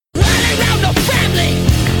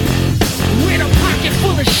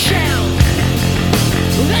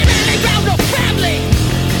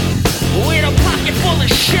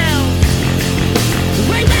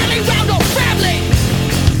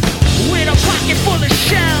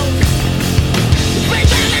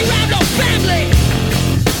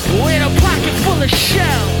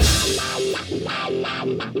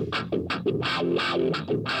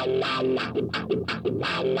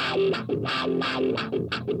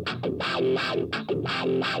Hello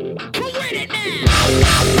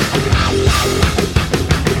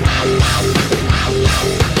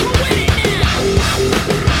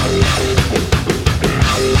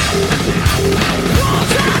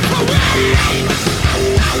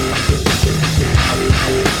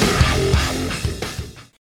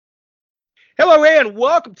and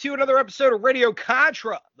welcome to another episode of Radio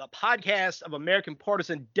Contra, the podcast of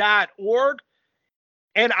AmericanPartisan.org.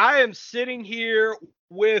 And I am sitting here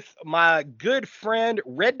with my good friend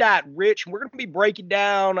Red Dot Rich. We're going to be breaking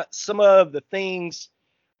down some of the things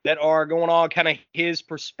that are going on, kind of his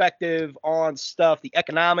perspective on stuff, the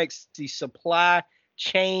economics, the supply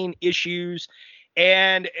chain issues,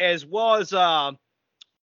 and as well as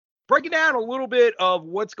breaking down a little bit of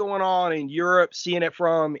what's going on in Europe, seeing it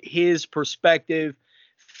from his perspective,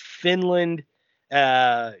 Finland,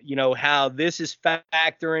 how this is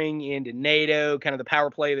factoring into NATO, kind of the power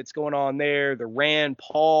play that's going on there, the Rand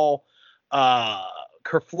Paul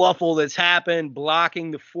kerfluffle that's happened,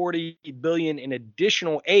 blocking the $40 billion in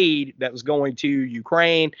additional aid that was going to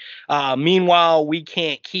Ukraine. Meanwhile, we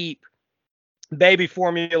can't keep baby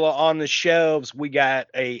formula on the shelves. We got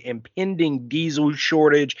a impending diesel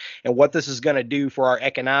shortage and what this is going to do for our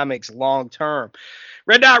economics long term.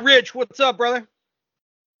 Red Dot Rich, what's up, brother?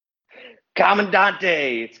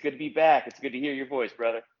 Commandante, it's good to be back. It's good to hear your voice,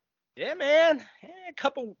 brother. Yeah, man. A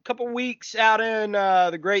couple weeks out in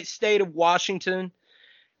the great state of Washington.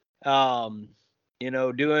 Putting in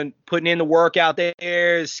the work out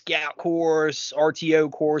there, scout course, RTO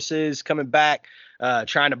courses, coming back.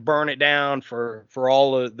 Trying to burn it down for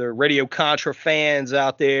all of the Radio Contra fans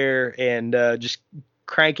out there and just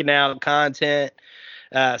cranking out content,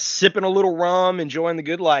 sipping a little rum, enjoying the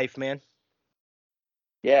good life, man.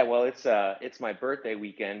 Yeah, well, it's my birthday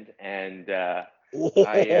weekend, and I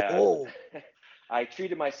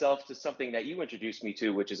treated myself to something that you introduced me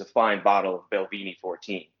to, which is a fine bottle of Belvini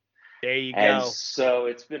 14. There you and go. So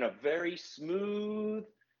it's been a very smooth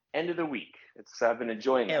end of the week. I've been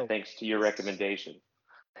enjoying it thanks to your recommendation.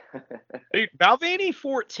 Dude, Balvenie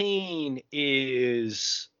 14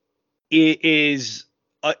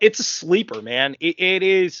 it's a sleeper, man. It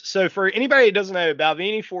is. So for anybody that doesn't know,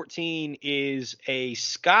 Balvenie 14 is a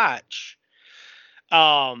Scotch.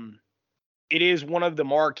 It is one of the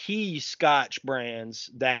marquee Scotch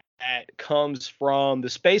brands that comes from the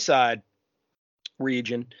Speyside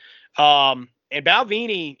region. And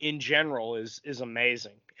Balvenie in general is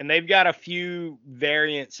amazing. And they've got a few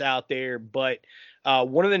variants out there, but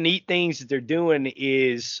one of the neat things that they're doing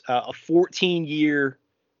is a 14-year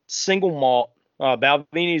single malt.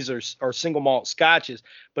 Balvenies are single malt scotches,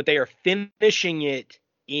 but they are finishing it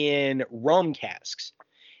in rum casks.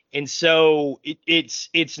 And so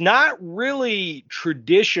it's not really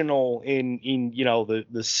traditional in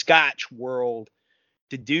the Scotch world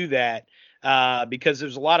to do that because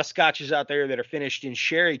there's a lot of scotches out there that are finished in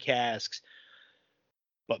sherry casks.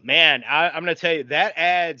 But man, I'm going to tell you, that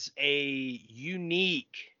adds a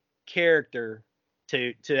unique character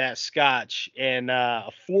to that Scotch. And a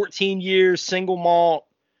 14-year single malt,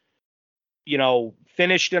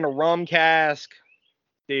 finished in a rum cask,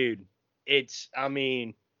 dude, it's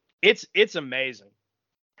amazing.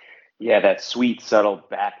 Yeah, that sweet, subtle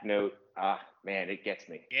back note. Man, it gets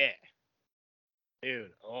me. Yeah.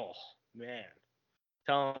 Dude, oh, man.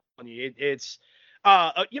 I'm telling you, it's...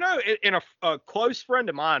 in a close friend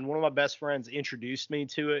of mine, one of my best friends introduced me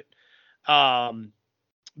to it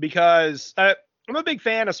because I'm a big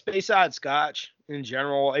fan of Speyside Scotch in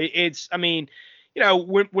general.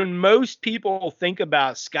 When most people think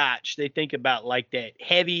about Scotch, they think about like that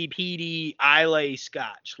heavy peaty Islay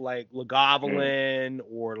Scotch, like Lagavulin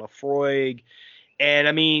or Laphroaig.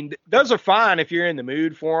 And those are fine if you're in the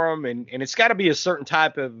mood for them. And it's got to be a certain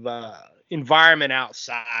type of environment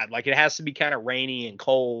outside. Like it has to be kind of rainy and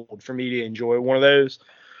cold for me to enjoy one of those.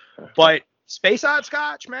 But Speyside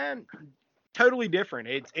Scotch, man, totally different.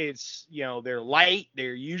 It's they're light.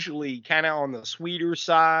 They're usually kind of on the sweeter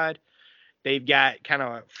side. They've got kind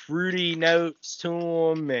of fruity notes to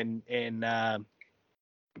them, and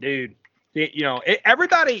dude,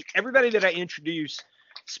 everybody that I introduce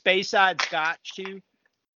Speyside Scotch to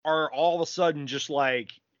are all of a sudden just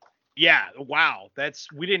like, yeah, wow,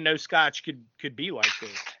 we didn't know Scotch could be like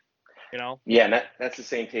this, Yeah, and that's the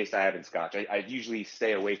same taste I have in Scotch. I usually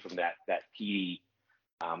stay away from that peaty,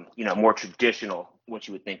 more traditional, what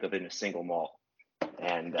you would think of in a single malt.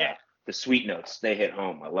 And the sweet notes, they hit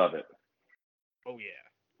home. I love it. Oh yeah.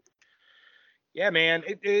 Yeah, man.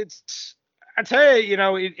 It's I tell you,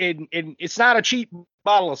 it's not a cheap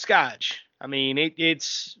bottle of Scotch.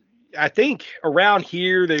 It's I think around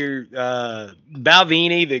here,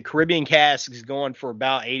 Balvenie, the Caribbean cask, is going for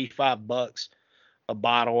about $85 a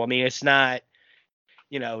bottle. I mean, it's not,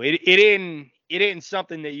 it isn't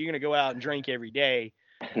something that you're gonna go out and drink every day,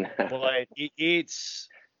 but it's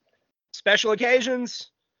special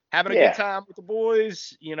occasions, having a good Yeah. time with the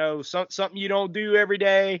boys. Something you don't do every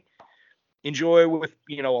day. Enjoy with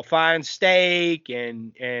a fine steak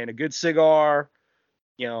and a good cigar.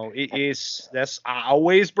 I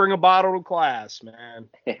always bring a bottle to class, man.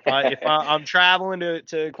 I'm traveling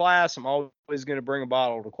to class, I'm always going to bring a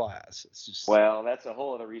bottle to class. It's just, Well, that's a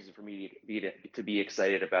whole other reason for me to be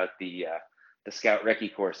excited about the Scout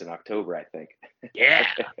Recce course in October, I think. yeah,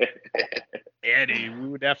 yeah, dude. We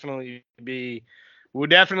would definitely be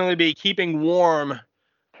keeping warm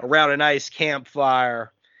around a nice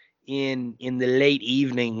campfire in the late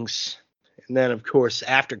evenings, and then of course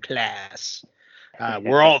after class,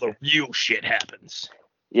 where all the real shit happens.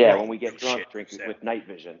 Yeah, Where when all we the real get drunk, shit drink goes with night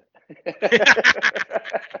vision.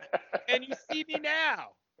 And you see me now.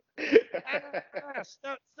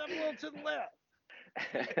 Step a little to the left.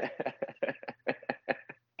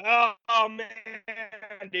 Oh man,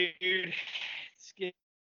 dude, it's good.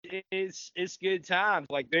 It's good times.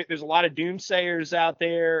 Like there's a lot of doomsayers out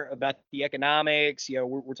there about the economics.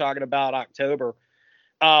 We're talking about October.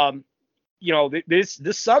 Um, this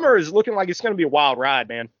summer is looking like it's going to be a wild ride,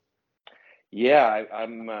 man. Yeah,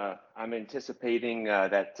 I'm anticipating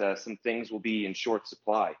that some things will be in short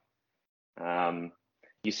supply. Um,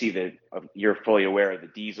 you see that you're fully aware of the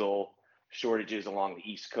diesel shortages along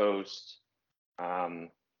the East Coast. Um,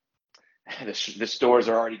 the stores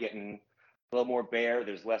are already getting a little more bare.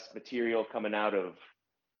 There's less material coming out of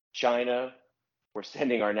China. We're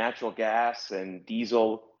sending our natural gas and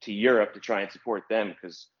diesel to Europe to try and support them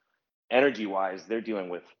because energy wise, they're dealing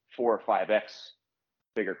with 4 or 5x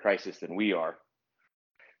bigger crisis than we are.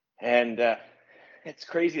 And it's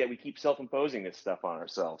crazy that we keep self imposing this stuff on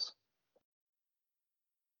ourselves.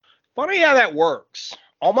 Funny how that works.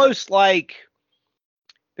 Almost like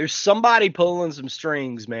there's somebody pulling some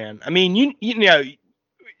strings, man. I mean,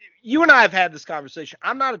 you and I have had this conversation.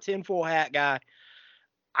 I'm not a tinfoil hat guy.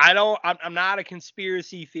 I'm not a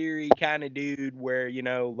conspiracy theory kind of dude where,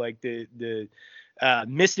 like the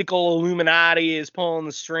mystical Illuminati is pulling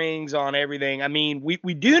the strings on everything. I mean,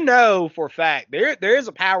 we do know for a fact there is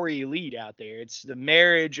a power elite out there. It's the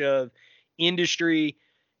marriage of industry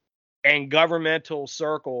and governmental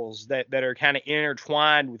circles that are kind of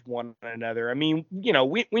intertwined with one another. I mean,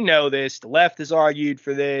 we know this. The left has argued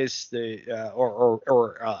for this. The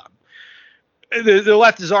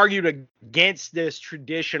left has argued against this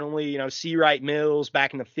traditionally. C. Wright Mills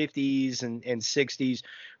back in the 50s and 60s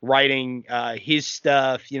writing his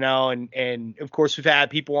stuff, and of course we've had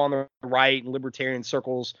people on the right and libertarian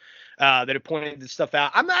circles that have pointed this stuff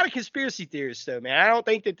out. I'm not a conspiracy theorist though, man. I don't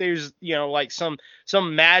think that there's, like some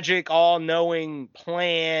magic all-knowing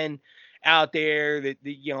plan out there that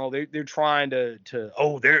they're trying to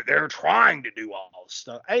they're trying to do all this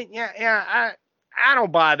stuff. I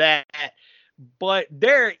don't buy that. But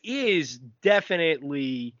there is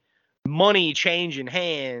definitely money changing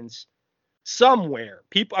hands somewhere.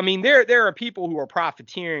 There are people who are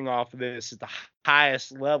profiteering off of this at the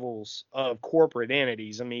highest levels of corporate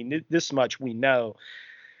entities. I mean, this much we know.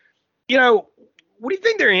 What do you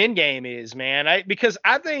think their end game is, man? Because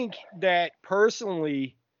I think that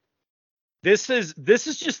personally, this is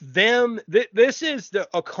just them. This is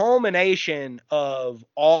a culmination of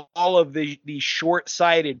all of these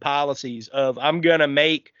short-sighted policies of I'm gonna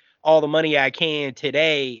make all the money I can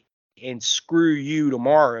today and screw you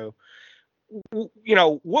tomorrow.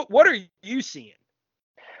 What are you seeing?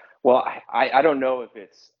 Well, I don't know if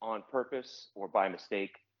it's on purpose or by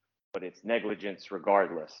mistake, but it's negligence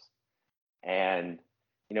regardless. And,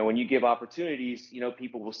 when you give opportunities,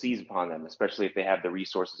 people will seize upon them, especially if they have the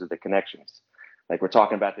resources or the connections. Like we're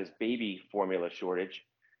talking about this baby formula shortage.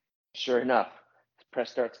 Sure enough, press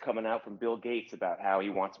starts coming out from Bill Gates about how he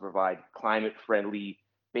wants to provide climate friendly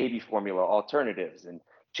baby formula alternatives and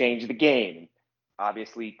change the game,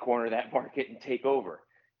 obviously corner that market and take over.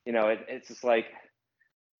 It's just like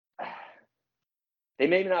they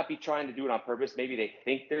may not be trying to do it on purpose. Maybe they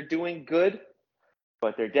think they're doing good,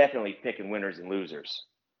 but they're definitely picking winners and losers.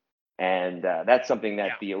 And that's something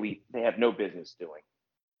that the elite, they have no business doing.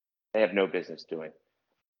 They have no business doing.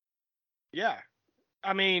 Yeah.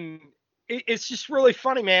 I mean, it's just really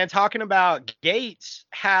funny, man, talking about Gates,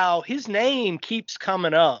 how his name keeps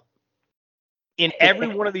coming up in every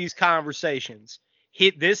one of these conversations.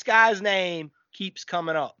 This guy's name keeps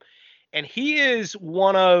coming up. And he is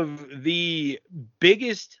one of the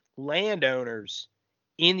biggest landowners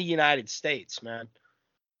in the United States, man.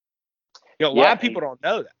 You know, a lot of people don't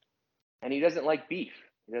know that. And he doesn't like beef.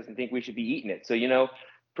 He doesn't think we should be eating it. So,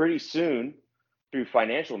 pretty soon, through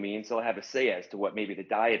financial means, he'll have a say as to what maybe the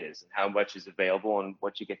diet is and how much is available and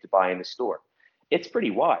what you get to buy in the store. It's pretty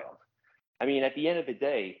wild. I mean, at the end of the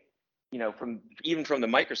day, from the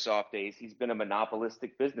Microsoft days, he's been a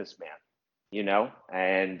monopolistic businessman,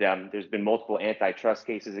 and there's been multiple antitrust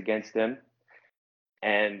cases against him.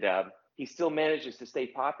 And he still manages to stay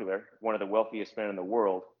popular, one of the wealthiest men in the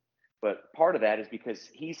world. But part of that is because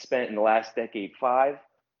he spent in the last decade $500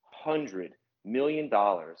 million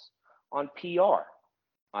on PR,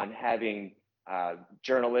 on having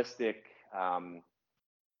journalistic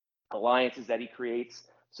alliances that he creates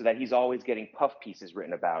so that he's always getting puff pieces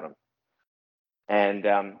written about him. And,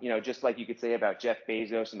 just like you could say about Jeff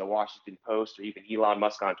Bezos and the Washington Post or even Elon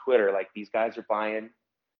Musk on Twitter, like these guys are buying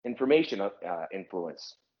information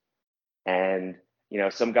influence. And,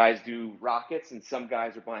 some guys do rockets and some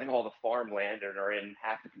guys are buying all the farmland and are in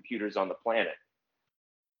half the computers on the planet.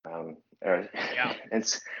 And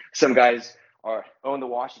some guys own the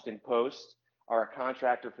Washington Post, are a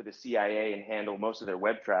contractor for the CIA and handle most of their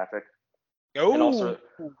web traffic. Oh, and also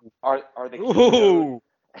are the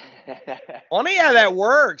funny how that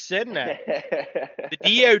works, isn't it? The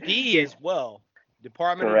DOD as well,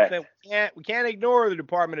 Department Correct. of Defense. We can't ignore the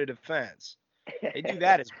Department of Defense. They do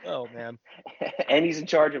that as well, man. And he's in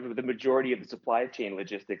charge of the majority of the supply chain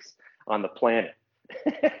logistics on the planet.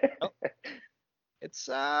 It's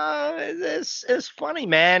funny,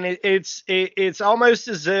 man. It's almost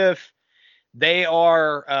as if they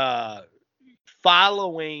are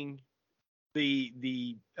following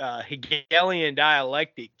the Hegelian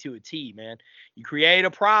dialectic to a T, man. You create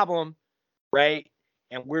a problem, right?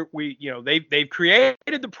 And they've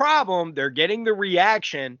created the problem. They're getting the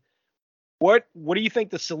reaction. What do you think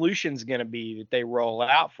the solution's going to be that they roll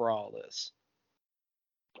out for all this?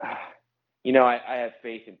 I have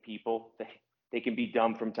faith in people. They can be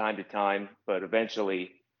dumb from time to time, but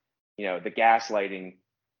eventually, the gaslighting,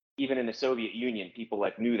 even in the Soviet Union, people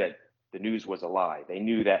knew that the news was a lie. They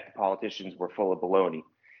knew that the politicians were full of baloney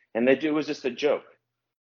and that it was just a joke.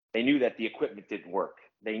 They knew that the equipment didn't work.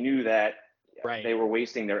 They knew that they were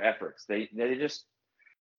wasting their efforts. They just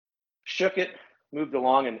shook it, moved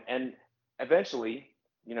along, and eventually,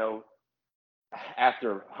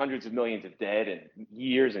 after hundreds of millions of dead and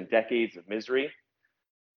years and decades of misery,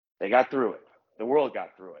 they got through it. The world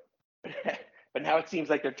got through it. But now it seems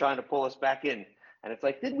like they're trying to pull us back in. And it's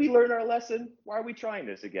like, did we learn our lesson? Why are we trying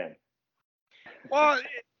this again? Well,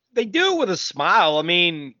 they do it with a smile. I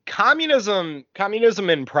mean, communism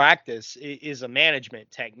in practice is a management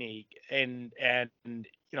technique, and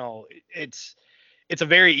it's a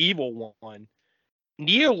very evil one.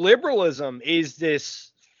 Neoliberalism is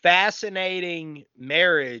this fascinating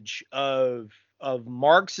marriage of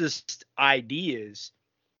Marxist ideas,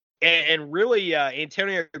 and really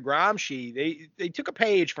Antonio Gramsci. They took a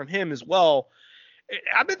page from him as well.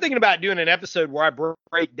 I've been thinking about doing an episode where I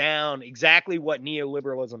break down exactly what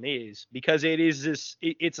neoliberalism is, because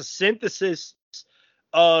it's a synthesis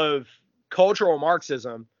of cultural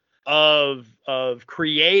Marxism, of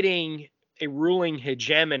creating a ruling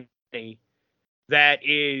hegemony that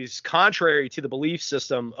is contrary to the belief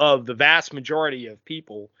system of the vast majority of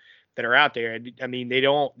people that are out there. I mean, they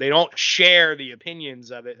don't share the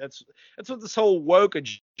opinions of it. That's what this whole woke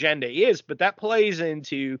agenda is. But that plays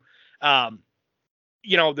into the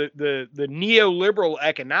neoliberal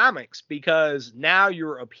economics, because now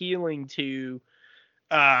you're appealing to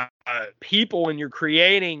people and you're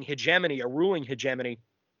creating hegemony, a ruling hegemony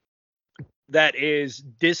that is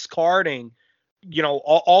discarding,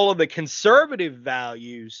 all of the conservative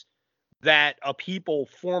values that a people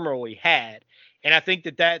formerly had. And I think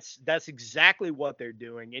that's exactly what they're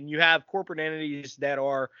doing. And you have corporate entities that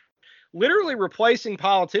are literally replacing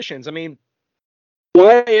politicians. I mean,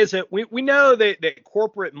 why is it we know that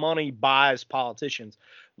corporate money buys politicians?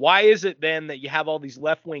 Why is it then that you have all these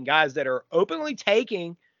left-wing guys that are openly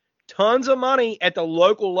taking tons of money at the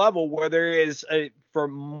local level, where there is, for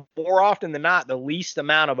more often than not, the least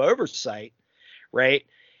amount of oversight, right?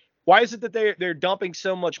 Why is it that they're dumping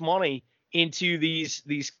so much money into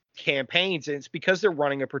these campaigns? And it's because they're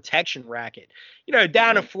running a protection racket.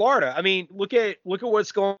 Down in Florida, I mean, look at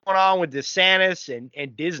what's going on with DeSantis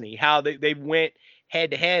and Disney, how they went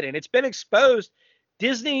head to head, and it's been exposed.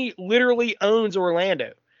 Disney literally owns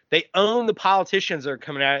Orlando. They own the politicians that are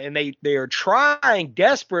coming out, and they are trying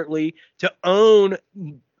desperately to own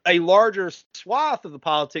a larger swath of the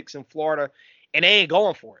politics in Florida, and they ain't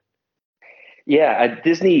going for it. Yeah,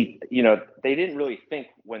 Disney, they didn't really think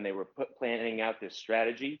when they were planning out this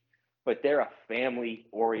strategy, but they're a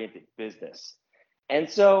family-oriented business. And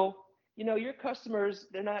so your customers,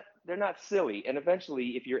 they're not silly. And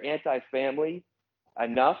eventually, if you're anti-family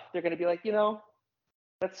enough, they're going to be like,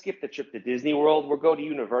 let's skip the trip to Disney World. We'll go to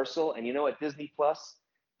Universal, and at Disney Plus,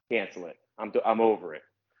 cancel it. I'm over it.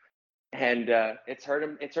 And it's hurt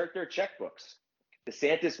them. It's hurt their checkbooks.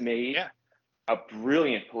 DeSantis made a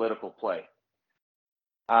brilliant political play,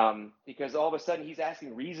 because all of a sudden he's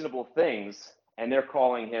asking reasonable things, and they're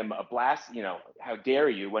calling him a blast. How dare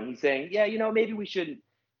you? When he's saying, yeah, maybe we shouldn't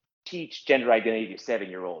teach gender identity to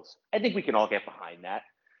 7-year-olds. I think we can all get behind that.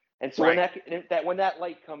 And so when that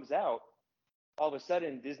light comes out, all of a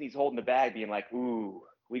sudden Disney's holding the bag, being like, "Ooh,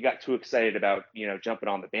 we got too excited about jumping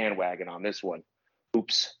on the bandwagon on this one.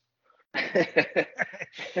 Oops."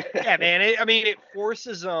 Yeah, man. It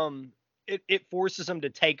forces them. It forces them to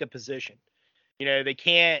take a position. They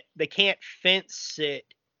can't fence sit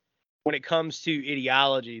when it comes to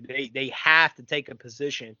ideology. They have to take a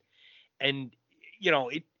position, and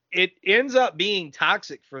it ends up being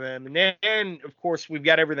toxic for them. And then of course we've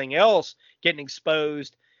got everything else getting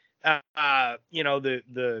exposed.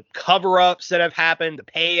 The cover-ups that have happened, the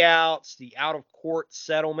payouts, the out-of-court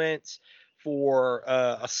settlements for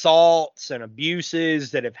assaults and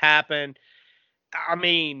abuses that have happened.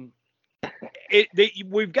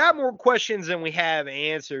 We've got more questions than we have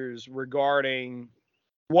answers regarding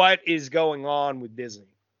what is going on with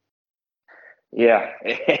Disney. Yeah,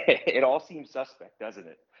 it all seems suspect, doesn't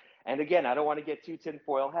it? And again, I don't want to get too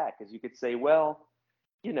tinfoil hat, because you could say, well,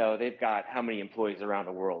 they've got how many employees around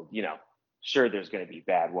the world? Sure, there's going to be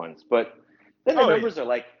bad ones, but then the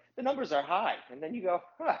numbers are high, and then you go,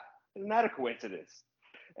 isn't that a coincidence?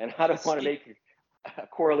 And I don't want to make a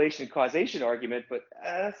correlation causation argument, but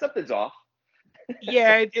something's off.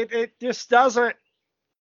 Yeah, it just doesn't.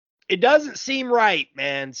 It doesn't seem right,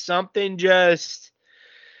 man. Something just.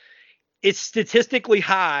 It's statistically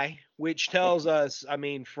high, which tells us,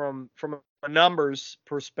 from a numbers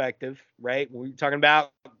perspective, right? We're talking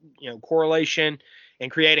about, correlation and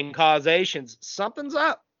creating causations. Something's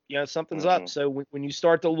up. Something's up. So when you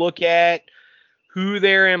start to look at who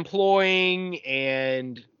they're employing,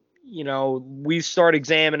 and we start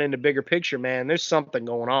examining the bigger picture, man, there's something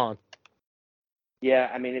going on.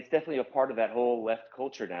 Yeah, it's definitely a part of that whole left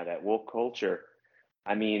culture now, that woke culture.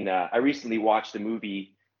 I recently watched the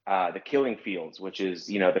movie The Killing Fields, which is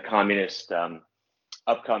the communist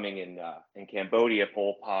upcoming in Cambodia,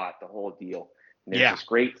 Pol Pot, the whole deal. And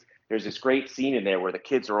there's this great scene in there where the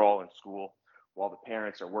kids are all in school while the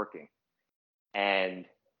parents are working, and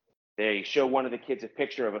they show one of the kids a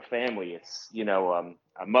picture of a family. It's a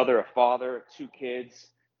mother, a father, 2 kids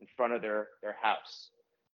in front of their house,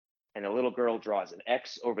 and the little girl draws an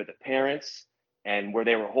X over the parents, and where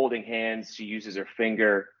they were holding hands, she uses her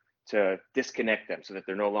finger to disconnect them so that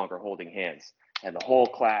they're no longer holding hands. And the whole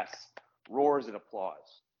class roars in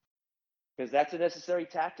applause, because that's a necessary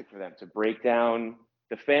tactic for them to break down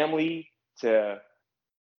the family.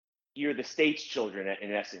 You're the state's children,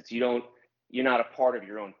 in essence. You're not a part of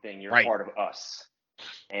your own thing. You're a part of us.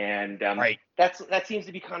 And that seems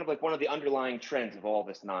to be kind of like one of the underlying trends of all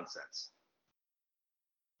this nonsense.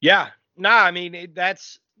 Yeah, no,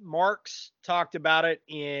 that's Marx talked about it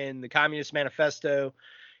in the Communist Manifesto.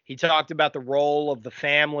 He talked about the role of the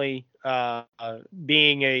family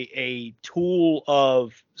being a tool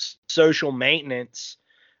of social maintenance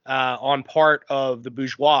on part of the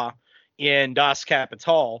bourgeois in Das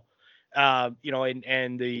Kapital. And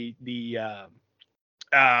the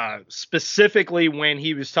specifically when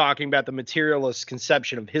he was talking about the materialist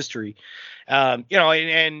conception of history,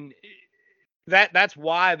 and that's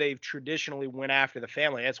why they've traditionally went after the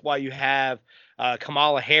family. That's why you have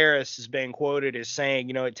Kamala Harris has been quoted as saying,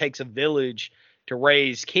 it takes a village to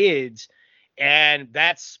raise kids. And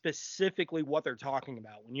that's specifically what they're talking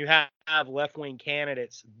about. When you have left-wing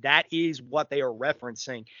candidates, that is what they are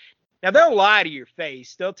referencing. Now, they'll lie to your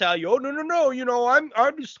face. They'll tell you, oh, no,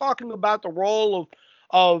 I'm just talking about the role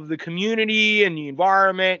of the community and the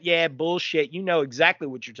environment. Yeah, bullshit. You know exactly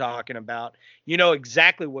what you're talking about. You know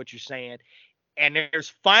exactly what you're saying. And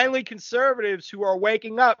there's finally conservatives who are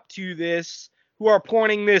waking up to this, who are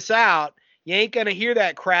pointing this out. You ain't going to hear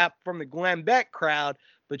that crap from the Glenn Beck crowd,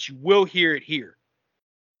 but you will hear it here.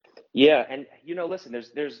 Yeah, and listen,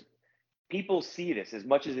 there's people see this as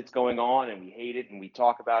much as it's going on, and we hate it, and we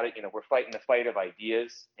talk about it. We're fighting the fight of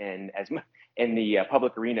ideas, and in the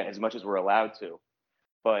public arena as much as we're allowed to.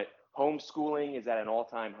 But homeschooling is at an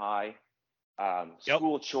all-time high.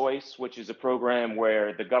 School choice, which is a program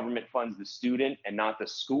where the government funds the student and not the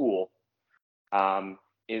school, I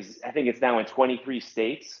think it's now in 23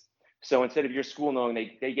 states. So instead of your school knowing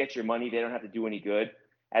they get your money, they don't have to do any good.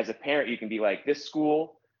 As a parent, you can be like, this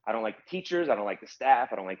school, I don't like the teachers. I don't like the staff.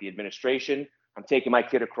 I don't like the administration. I'm taking my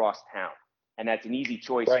kid across town. And that's an easy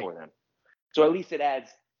choice Right. for them. So at least it adds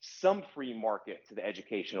some free market to the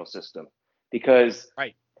educational system, because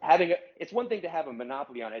Right. it's one thing to have a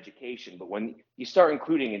monopoly on education, but when you start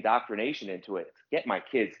including indoctrination into it, get my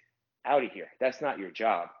kids out of here. That's not your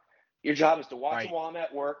job. Your job is to watch them Right. while I'm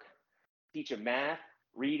at work, teach them math,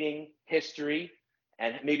 reading, history,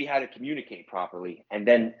 and maybe how to communicate properly, and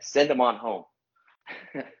then send them on home.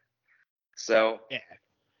 So Yeah.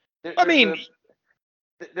 there, I there's mean,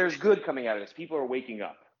 a there's good coming out of this. People are waking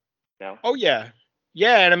up. oh yeah,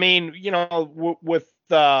 yeah, and I mean, with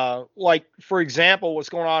like for example, what's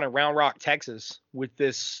going on in Round Rock, Texas, with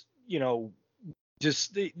this,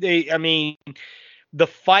 just I mean, the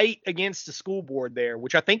fight against the school board there,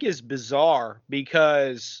 which I think is bizarre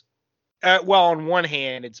because, well, on one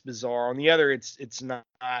hand it's bizarre, on the other it's not,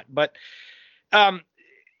 but um,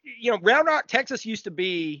 Round Rock, Texas used to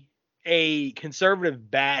be a conservative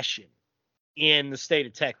bastion in the state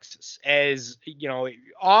of Texas. As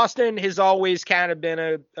Austin has always kind of been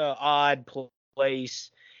a odd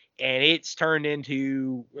place, and it's turned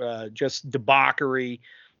into just debauchery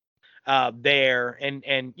there.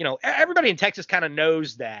 And everybody in Texas kind of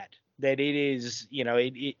knows that it is,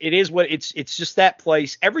 it is what it's just that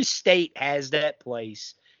place. Every state has that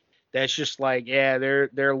place that's just like, yeah,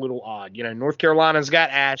 they're a little odd. North Carolina's got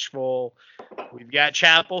Asheville, we've got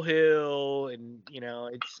Chapel Hill, and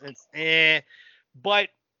it's but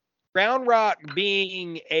Round Rock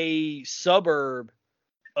being a suburb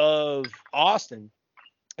of Austin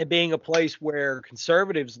and being a place where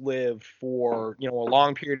conservatives lived for a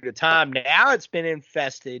long period of time, now it's been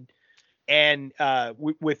infested and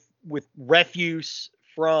with refuse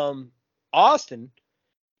from Austin.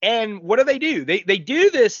 And what do? They do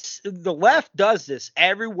this. The left does this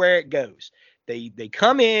everywhere it goes. They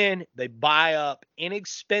come in, they buy up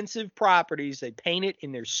inexpensive properties, they paint it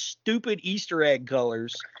in their stupid Easter egg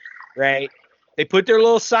colors, right? They put their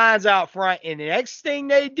little signs out front, and the next thing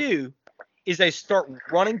they do is they start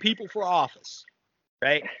running people for office,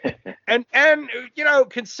 right? And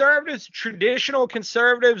conservatives, traditional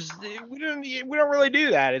conservatives, we don't really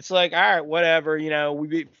do that. It's like, all right, whatever.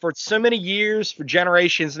 We for so many years, for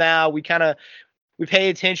generations now, we pay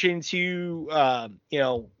attention to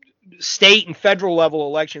state and federal level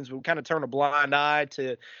elections. We kind of turn a blind eye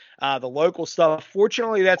to the local stuff.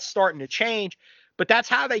 Fortunately, that's starting to change, but that's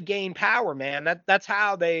how they gain power, man. That's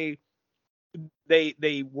how they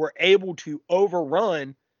were able to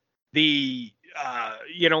overrun the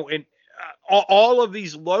in all of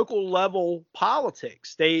these local level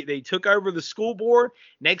politics. They took over the school board.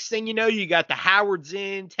 Next thing you know, you got the Howard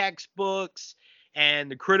Zinn textbooks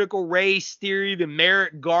and the critical race theory, the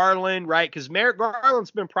Merrick Garland, right? Because Merrick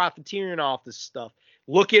Garland's been profiteering off this stuff.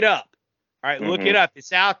 Look it up. All right, look it up.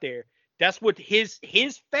 It's out there. That's what his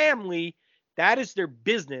family, that is their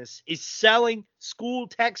business, is selling school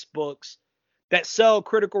textbooks that sell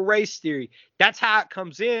critical race theory. That's how it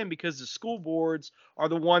comes in, because the school boards are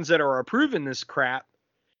the ones that are approving this crap.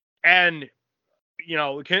 And,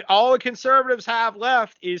 all the conservatives have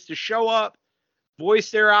left is to show up,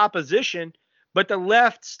 voice their opposition, but the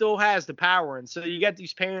left still has the power. And so you got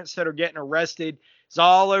these parents that are getting arrested. It's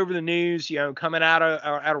all over the news, coming out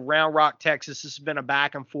of Round Rock, Texas. This has been a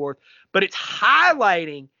back and forth, but it's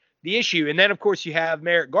highlighting the issue. And then, of course, you have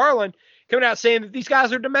Merrick Garland coming out saying that these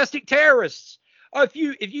guys are domestic terrorists. Oh, if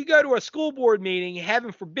you go to a school board meeting,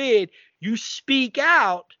 heaven forbid, you speak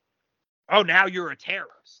out, oh, now you're a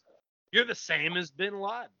terrorist. You're the same as Bin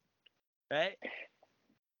Laden, right?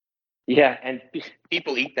 Yeah, and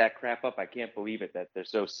people eat that crap up. I can't believe it that they're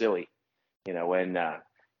so silly. When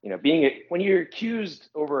when you're accused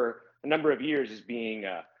over a number of years as being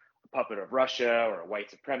a puppet of Russia, or a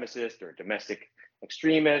white supremacist, or a domestic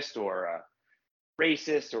extremist, or a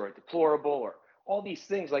racist, or a deplorable, or all these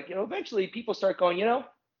things, like, eventually people start going,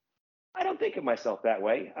 I don't think of myself that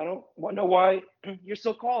way. I don't know why you're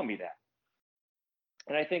still calling me that.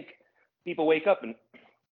 And I think people wake up, and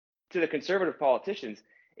to the conservative politicians,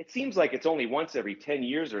 it seems like it's only once every 10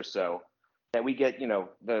 years or so that we get,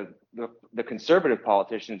 the conservative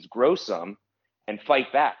politicians grow some and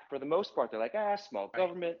fight back. For the most part, they're like, small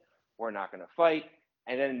government, we're not going to fight.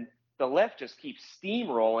 And then the left just keeps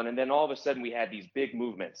steamrolling. And then all of a sudden we had these big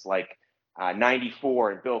movements like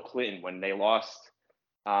 94 and Bill Clinton, when they lost,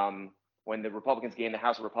 when the Republicans gained the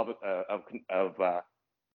House of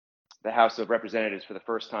the House of Representatives for the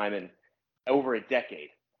first time in over a decade,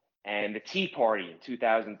 and the Tea Party in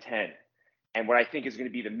 2010, and what I think is going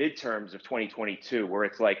to be the midterms of 2022, where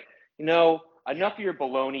it's like, enough of your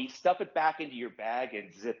baloney, stuff it back into your bag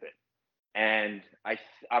and zip it. And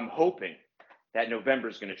I'm hoping that November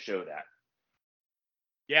is going to show that.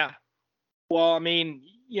 Yeah. Well, I mean,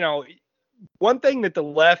 one thing that the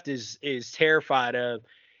left is terrified of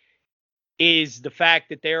is the fact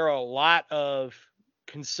that there are a lot of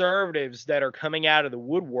conservatives that are coming out of the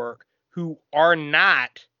woodwork who are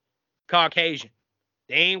not Caucasian.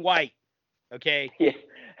 They ain't white. Okay. Yeah.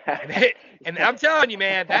 And I'm telling you,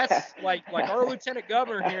 man, that's like our lieutenant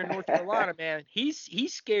governor here in North Carolina, man. He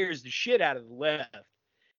scares the shit out of the left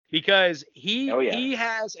because he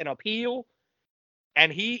has an appeal,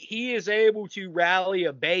 and he is able to rally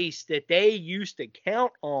a base that they used to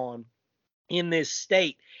count on in this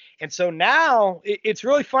state. And so now it's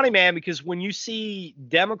really funny, man, because when you see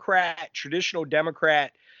traditional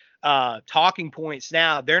Democrat talking points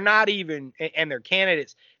now, they're not even, and their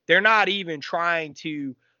candidates, they're not even trying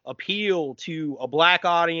to appeal to a black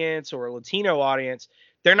audience or a Latino audience.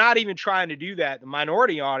 They're not even trying to do that, the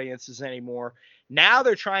minority audiences anymore. Now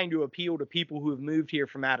they're trying to appeal to people who have moved here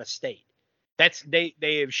from out of state. They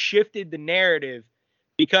have shifted the narrative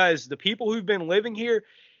because the people who've been living here,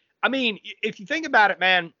 I mean, if you think about it,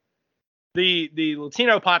 man, the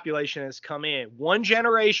Latino population has come in one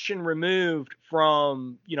generation removed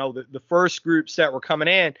from, the first groups that were coming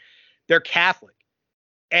in. They're Catholic.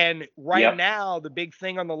 And right now, the big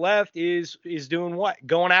thing on the left is doing what?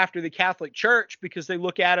 Going after the Catholic Church because they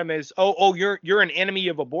look at them as, you're an enemy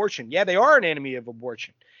of abortion. Yeah, they are an enemy of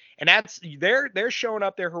abortion. And they're showing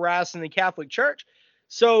up there harassing the Catholic Church.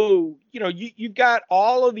 So, you've got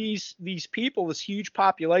all of these people, this huge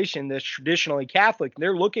population that's traditionally Catholic, and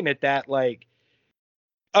they're looking at that like,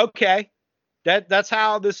 okay, that's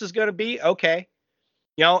how this is going to be. Okay.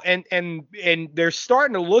 And they're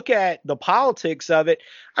starting to look at the politics of it.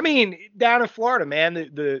 I mean, down in Florida, man,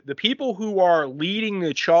 the people who are leading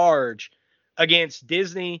the charge against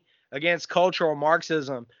Disney, against cultural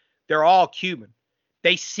Marxism, they're all Cuban.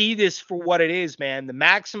 They see this for what it is, man. The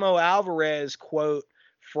Maximo Alvarez quote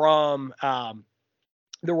from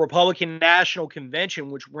the Republican National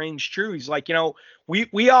Convention, which rings true. He's like,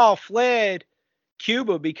 we all fled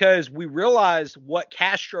Cuba because we realized what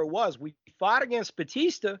Castro was. We fought against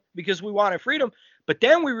Batista because we wanted freedom, but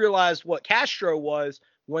then we realized what Castro was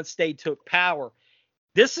once they took power.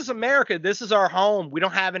 This is America. This is our home. We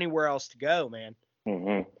don't have anywhere else to go, man.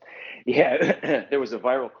 Mm-hmm. Yeah, there was a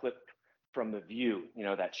viral clip from The View,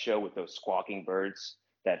 that show with those squawking birds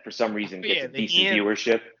that for some reason gets a decent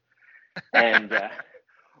viewership. And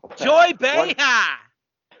Joy Behar,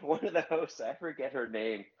 one of the hosts, I forget her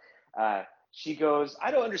name, she goes,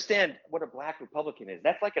 I don't understand what a black Republican is.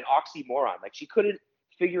 That's like an oxymoron. Like she couldn't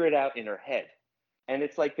figure it out in her head. And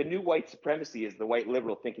it's like the new white supremacy is the white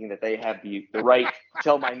liberal thinking that they have the right to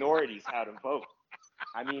tell minorities how to vote.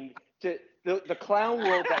 I mean, the clown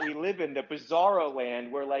world that we live in, the bizarro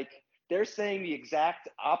land where like they're saying the exact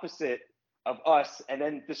opposite of us and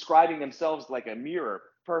then describing themselves like a mirror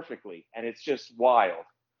perfectly. And it's just wild.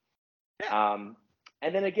 And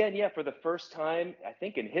then again, for the first time, I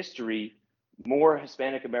think in history, more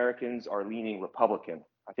Hispanic Americans are leaning Republican.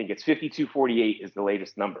 I think it's 52-48 is the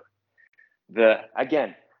latest number. The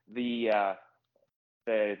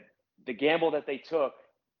gamble that they took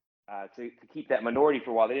to keep that minority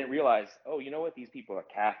for a while, they didn't realize, you know what? These people are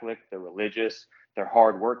Catholic, they're religious, they're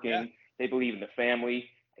hardworking, they believe in the family.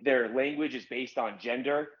 Their language is based on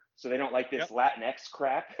gender, so they don't like this Latinx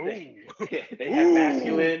crap. They have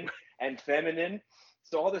masculine and feminine.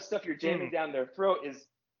 So all this stuff you're jamming down their throat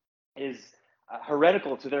is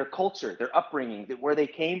heretical to their culture, their upbringing, where they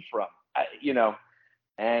came from,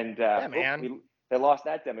 and they lost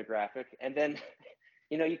that demographic. And then,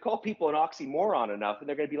 you call people an oxymoron enough and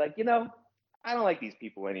they're going to be like, I don't like these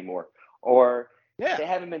people anymore. Or they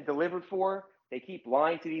haven't been delivered for. They keep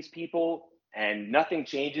lying to these people and nothing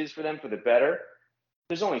changes for them for the better.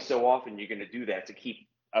 There's only so often you're going to do that to keep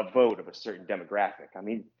a vote of a certain demographic. I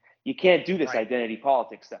mean, you can't do this identity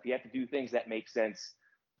politics stuff. You have to do things that make sense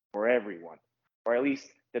for everyone, or at least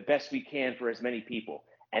the best we can for as many people.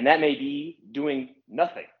 And that may be doing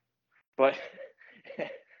nothing. But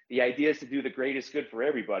the idea is to do the greatest good for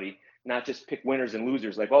everybody, not just pick winners and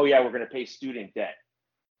losers like, we're going to pay student debt,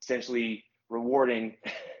 essentially rewarding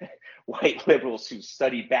white liberals who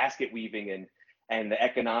study basket weaving and the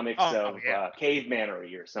economics of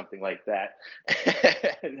cavemanry or something like that.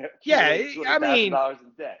 I mean, $200,000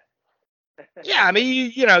 in debt.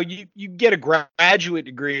 You get a graduate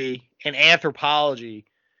degree in anthropology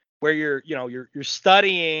where you're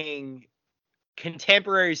studying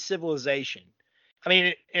contemporary civilization. I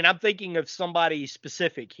mean, and I'm thinking of somebody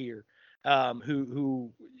specific here,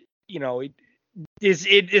 who it's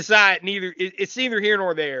neither here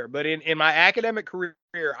nor there. But in my academic career,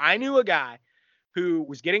 I knew a guy who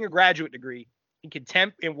was getting a graduate degree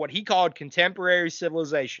in what he called contemporary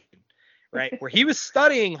civilization, right? Where he was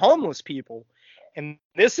studying homeless people. And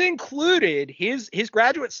this included his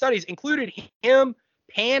graduate studies included him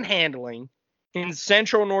panhandling in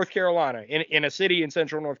central North Carolina, in a city in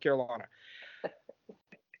central North Carolina.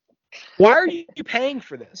 Why are you paying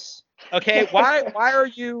for this? Okay, why are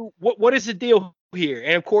you what is the deal here?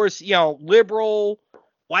 And of course, liberal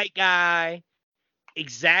white guy,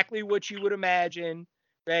 exactly what you would imagine,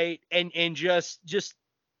 right? And just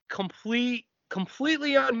completely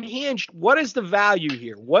unhinged. What is the value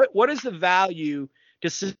here? What is the value to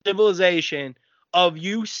civilization of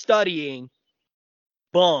you studying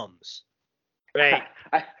bums, right?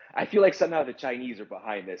 I feel like somehow the Chinese are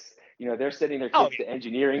behind this. They're sending their kids to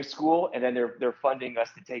engineering school, and then they're funding us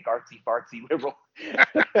to take artsy fartsy liberal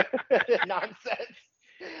nonsense,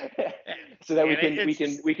 so that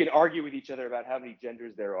we can argue with each other about how many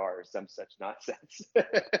genders there are, or some such nonsense.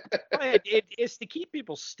 It's to keep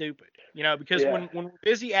people stupid, because when we're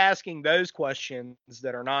busy asking those questions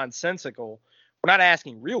that are nonsensical, we're not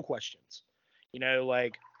asking real questions.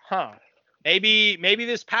 Maybe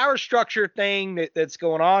this power structure thing that's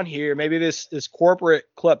going on here, maybe this corporate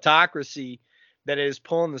kleptocracy that is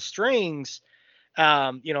pulling the strings,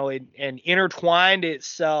 and intertwined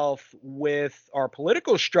itself with our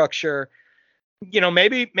political structure.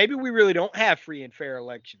 Maybe we really don't have free and fair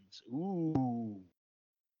elections. Ooh.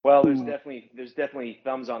 Well, there's definitely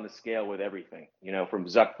thumbs on the scale with everything. From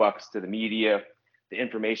Zuck bucks to the media, the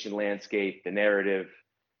information landscape, the narrative.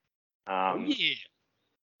 And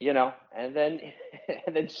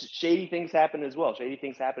then shady things happen as well. Shady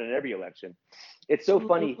things happen in every election. It's so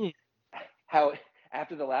funny how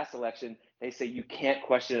after the last election, they say you can't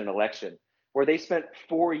question an election, where they spent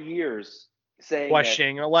 4 years saying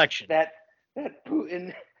questioning an election. That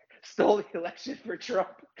Putin stole the election for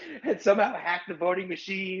Trump and somehow hacked the voting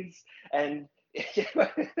machines. And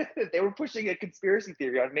they were pushing a conspiracy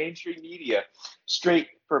theory on mainstream media straight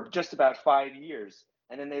for just about 5 years.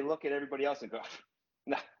 And then they look at everybody else and go,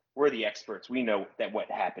 nah, we're the experts. We know that what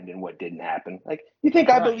happened and what didn't happen. Like, you think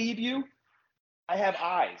I believe you? I have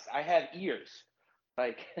eyes. I have ears.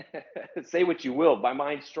 Like, say what you will. My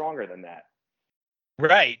mind's stronger than that.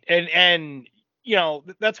 Right. And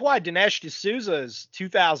that's why Dinesh D'Souza's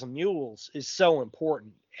 2,000 Mules is so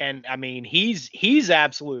important. And I mean, he's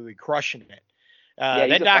absolutely crushing it.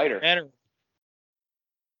 He's a fighter.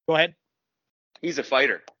 Go ahead. He's a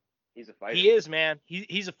fighter. He is, man.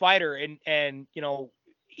 He's a fighter, and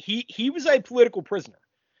he was a political prisoner,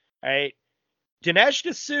 right? Dinesh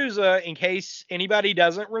D'Souza, in case anybody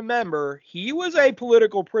doesn't remember, he was a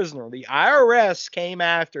political prisoner. The IRS came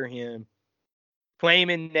after him,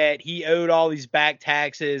 claiming that he owed all these back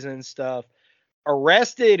taxes and stuff,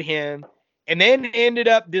 arrested him, and then ended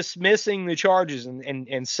up dismissing the charges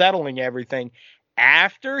and settling everything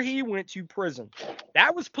after he went to prison.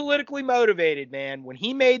 That was politically motivated, man. When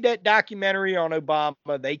he made that documentary on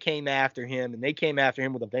Obama, they came after him, and they came after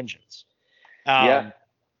him with a vengeance. The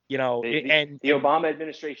Obama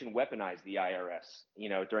administration weaponized the IRS,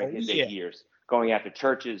 during his 8 years, going after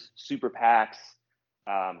churches, super PACs,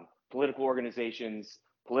 political organizations,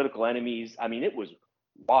 political enemies. I mean, it was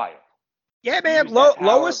wild. Yeah, man.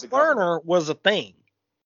 Lois Lerner was a thing.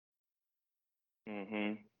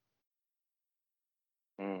 Mm-hmm.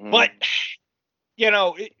 But,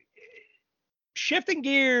 shifting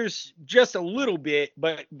gears just a little bit,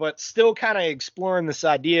 but still kind of exploring this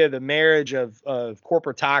idea of the marriage of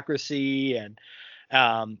corporatocracy and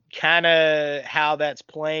kind of how that's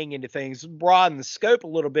playing into things, broaden the scope a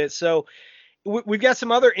little bit. So we've got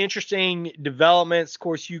some other interesting developments. Of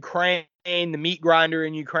course, Ukraine, the meat grinder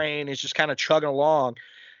in Ukraine is just kind of chugging along.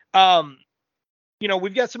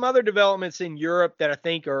 We've got some other developments in Europe that I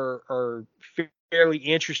think are fairly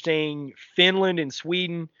interesting. Finland and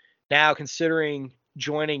Sweden now considering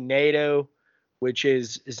joining NATO, which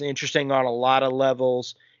is interesting on a lot of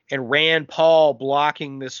levels. And Rand Paul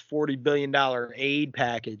blocking this $40 billion aid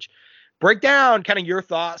package. Break down kind of your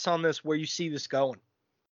thoughts on this, where you see this going.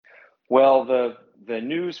 Well, the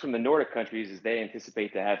news from the Nordic countries is they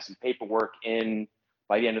anticipate to have some paperwork in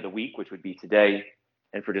by the end of the week, which would be today,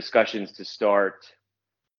 and for discussions to start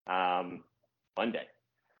Monday.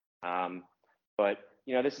 But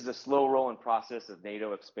this is a slow rolling process of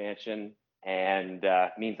NATO expansion, and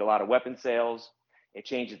means a lot of weapon sales. It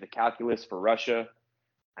changes the calculus for Russia.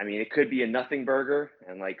 I mean, it could be a nothing burger,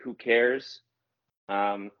 and who cares?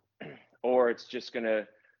 Or it's just going to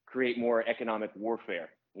create more economic warfare.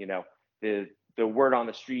 The word on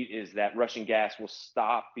the street is that Russian gas will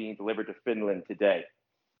stop being delivered to Finland today,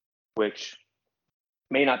 which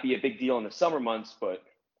may not be a big deal in the summer months, but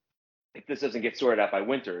if this doesn't get sorted out by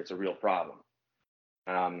winter, it's a real problem.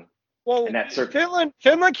 Well, and that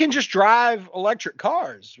Finland can just drive electric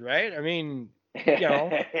cars, right? I mean, they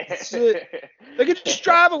can just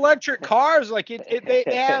drive electric cars. Like they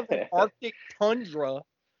have an Arctic tundra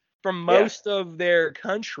from most of their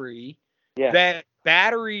country that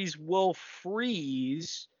batteries will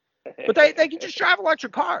freeze, but they can just drive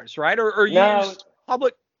electric cars, right? Or use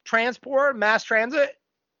public transport, mass transit.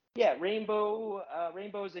 Yeah,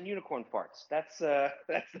 rainbows and unicorn farts. That's the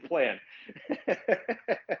plan.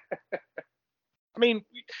 I mean,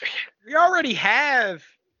 we already have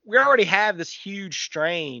this huge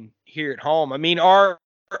strain here at home. I mean, our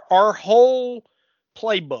whole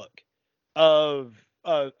playbook of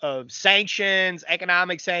sanctions,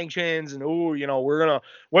 economic sanctions, and we're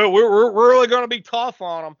really gonna be tough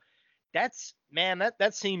on them. That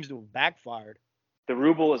seems to have backfired. The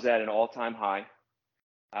ruble is at an all-time high.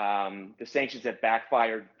 The sanctions have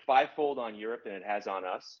backfired fivefold on Europe than it has on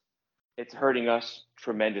us. It's hurting us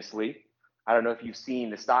tremendously. I don't know if you've seen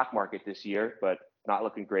the stock market this year, but it's not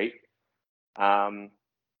looking great.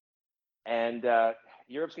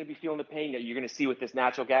 Europe's going to be feeling the pain that you're going to see with this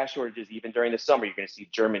natural gas shortages. Even during the summer, you're going to see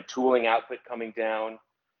German tooling output coming down.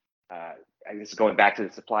 This is going back to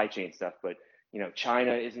the supply chain stuff, but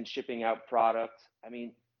China isn't shipping out product. I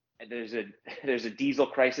mean, there's a diesel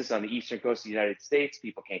crisis on the eastern coast of the United States.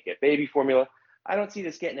 People can't get baby formula. I don't see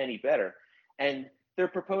this getting any better. And they're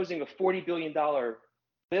proposing a $40 billion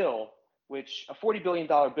bill, which a $40 billion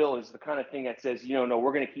bill is the kind of thing that says, no,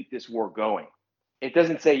 we're going to keep this war going. It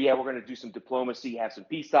doesn't say, we're going to do some diplomacy, have some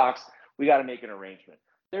peace talks. We got to make an arrangement.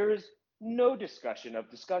 There is no discussion of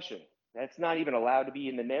discussion. That's not even allowed to be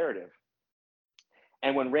in the narrative.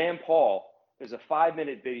 And when Rand Paul, there's a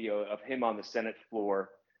 5-minute video of him on the Senate floor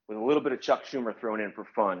with a little bit of Chuck Schumer thrown in for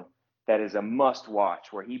fun. That is a must watch,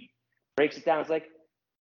 where he breaks it down. It's like,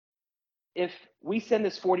 if we send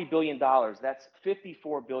this $40 billion, that's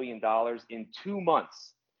 $54 billion in 2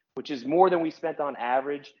 months, which is more than we spent on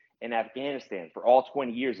average in Afghanistan for all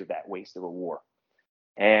 20 years of that waste of a war.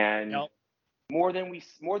 And more than we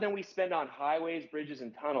spend on highways, bridges,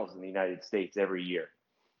 and tunnels in the United States every year.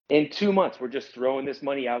 In 2 months, we're just throwing this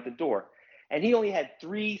money out the door. And he only had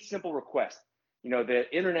 3 simple requests. The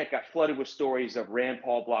internet got flooded with stories of Rand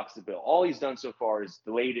Paul blocks the bill. All he's done so far is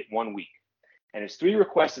delayed it 1 week. And his 3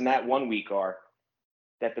 requests in that 1 week are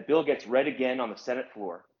that the bill gets read again on the Senate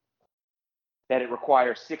floor, that it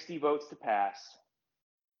requires 60 votes to pass,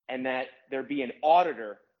 and that there be an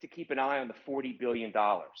auditor to keep an eye on the $40 billion.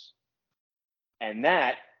 And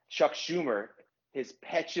that Chuck Schumer, his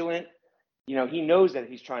petulant, he knows that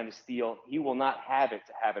he's trying to steal. He will not have it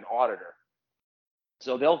to have an auditor.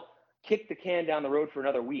 So they'll kick the can down the road for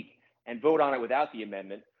another week and vote on it without the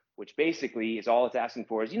amendment, which basically is all it's asking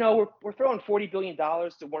for is, we're throwing $40 billion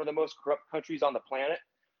to one of the most corrupt countries on the planet.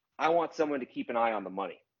 I want someone to keep an eye on the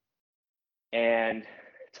money. And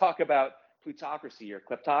talk about plutocracy or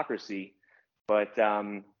kleptocracy. But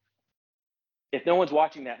if no one's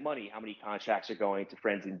watching that money, how many contracts are going to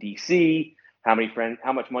friends in DC? How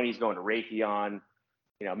much money is going to Raytheon,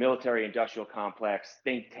 military industrial complex,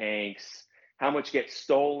 think tanks? How much gets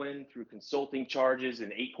stolen through consulting charges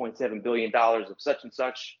and $8.7 billion of such and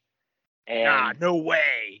such? And no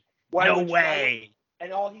way. No way.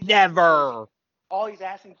 And all he's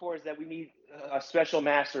asking for is that we need a special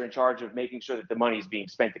master in charge of making sure that the money is being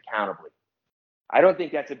spent accountably. I don't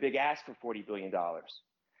think that's a big ask for $40 billion.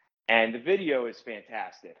 And the video is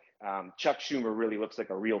fantastic. Chuck Schumer really looks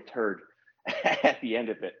like a real turd at the end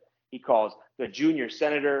of it. He calls the junior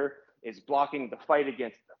senator is blocking the fight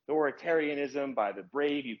against authoritarianism by the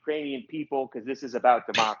brave Ukrainian people because this is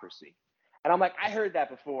about democracy. And I'm like, I heard that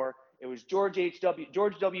before. It was George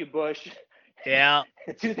W. Bush. Yeah.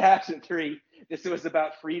 In 2003, this was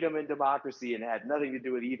about freedom and democracy and had nothing to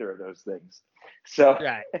do with either of those things. So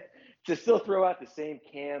to still throw out the same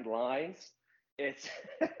canned lines,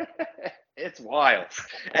 it's wild.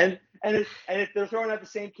 And if they're throwing out the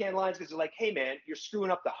same canned lines because they're like, hey man, you're screwing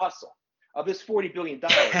up the hustle of this $40 billion.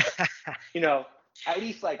 At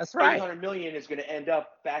least like $800 million is going to end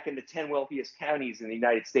up back in the 10 wealthiest counties in the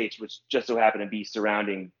United States, which just so happen to be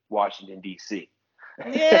surrounding Washington, D.C.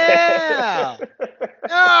 Yeah.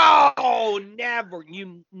 No, never.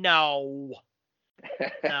 No.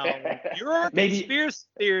 You're a conspiracy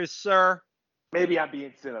theorist, sir. Maybe I'm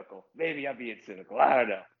being cynical. I don't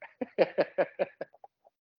know.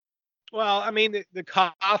 Well, I mean, the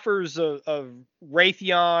coffers of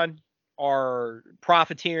Raytheon are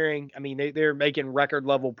profiteering. I mean, they're making record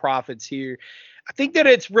level profits here. I think that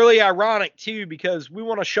it's really ironic too, because we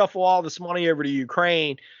want to shuffle all this money over to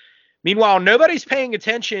Ukraine. Meanwhile, nobody's paying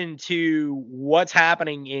attention to what's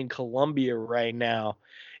happening in Colombia right now.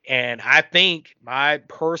 And I think my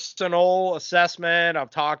personal assessment, I've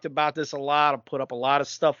talked about this a lot. I've put up a lot of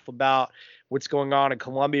stuff about what's going on in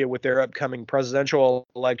Colombia with their upcoming presidential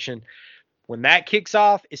election. When that kicks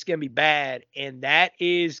off, it's going to be bad. And that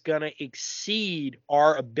is going to exceed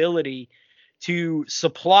our ability to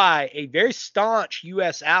supply a very staunch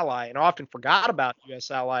U.S. ally, and often forgot about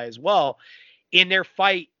U.S. ally as well, in their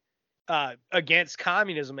fight against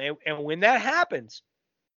communism. And when that happens,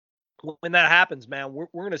 man, we're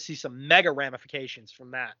going to see some mega ramifications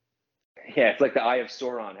from that. Yeah, it's like the Eye of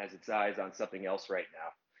Sauron has its eyes on something else right now.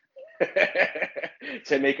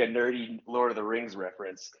 To make a nerdy Lord of the Rings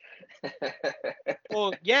reference.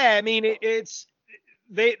 Well, yeah, I mean,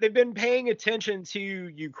 they've been paying attention to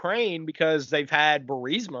Ukraine because they've had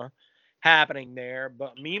Burisma happening there.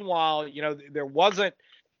 But meanwhile,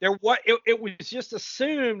 it was just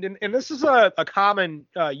assumed, and this is a common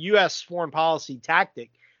U.S. foreign policy tactic.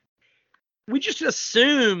 We just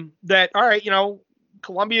assume that, all right,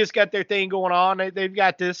 Colombia's got their thing going on. They've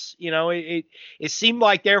got this, it seemed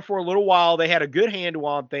like there for a little while they had a good handle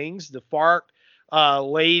on things. The FARC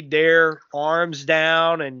laid their arms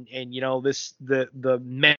down, and the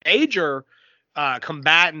major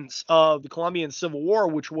combatants of the Colombian Civil War,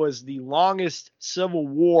 which was the longest civil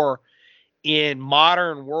war in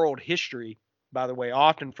modern world history, by the way,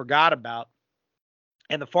 often forgot about.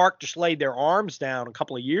 And the FARC just laid their arms down a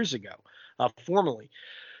couple of years ago, formally.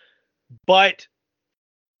 But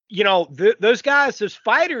those guys, those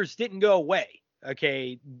fighters didn't go away.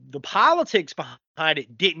 Okay. The politics behind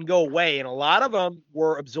it didn't go away. And a lot of them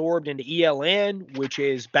were absorbed into ELN, which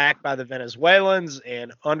is backed by the Venezuelans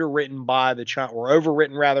and overwritten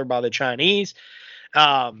rather by the Chinese.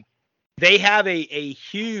 They have a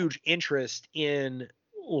huge interest in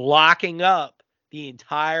locking up the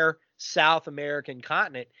entire South American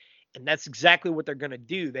continent. And that's exactly what they're going to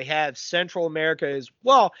do. They have Central America as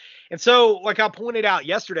well. And so, like I pointed out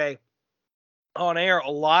yesterday on air, a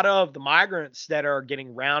lot of the migrants that are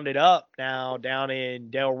getting rounded up now down in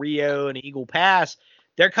Del Rio and Eagle Pass,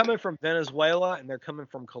 they're coming from Venezuela and they're coming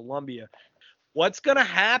from Colombia. What's going to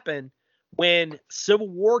happen when civil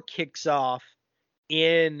war kicks off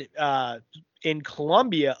in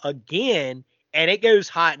Colombia again, and it goes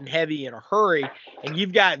hot and heavy in a hurry, and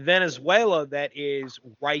you've got Venezuela that is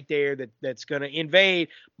right there that's going to invade,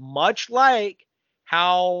 much like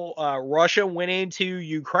how Russia went into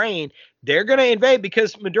Ukraine. They're going to invade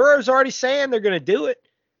because Maduro's already saying they're going to do it. I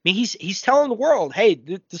mean, he's telling the world, hey,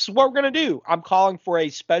 this is what we're going to do. I'm calling for a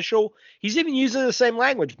special, he's even using the same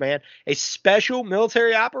language, man, a special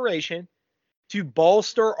military operation to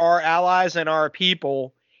bolster our allies and our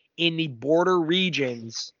people in the border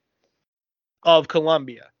regions of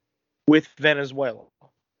Colombia with Venezuela. I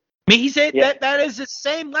mean, he said that is the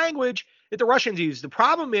same language that the Russians use. The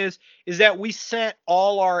problem is that we sent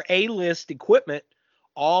all our A-list equipment,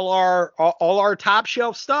 all our top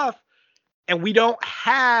shelf stuff, and we don't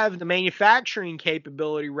have the manufacturing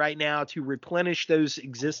capability right now to replenish those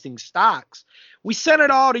existing stocks. We sent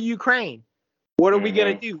it all to Ukraine. What are we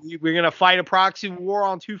going to do? We're going to fight a proxy war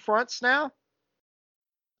on two fronts now?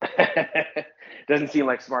 Doesn't seem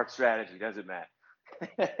like smart strategy, does it, Matt?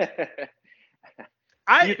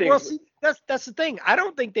 That's the thing. I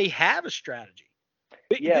don't think they have a strategy.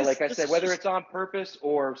 Yeah, like I said, whether it's on purpose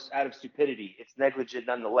or out of stupidity, it's negligent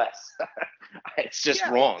nonetheless. It's just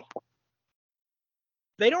wrong.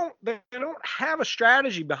 They don't have a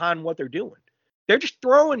strategy behind what they're doing. They're just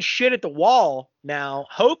throwing shit at the wall now,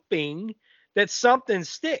 hoping that something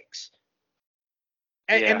sticks.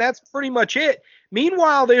 And that's pretty much it.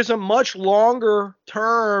 Meanwhile, there's a much longer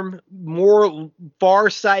term, more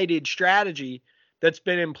far-sighted strategy that's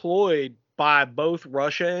been employed by both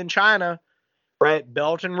Russia and China, right?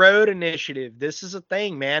 Belt and Road Initiative. This is a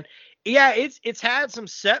thing, man. Yeah, it's had some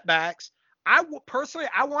setbacks. Personally,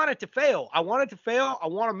 I want it to fail. I want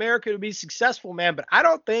America to be successful, man. But I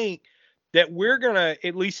don't think that we're going to,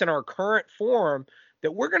 at least in our current form,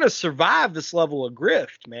 that we're going to survive this level of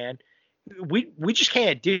grift, man. We just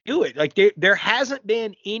can't do it. Like there hasn't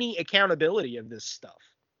been any accountability of this stuff.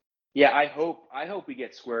 Yeah, I hope we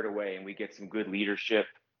get squared away and we get some good leadership,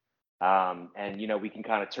 and we can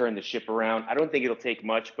kind of turn the ship around. I don't think it'll take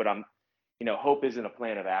much, but hope isn't a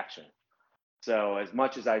plan of action. So as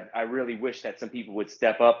much as I really wish that some people would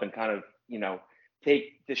step up and kind of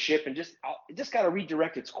take the ship and just got to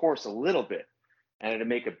redirect its course a little bit, and it'll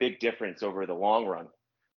make a big difference over the long run.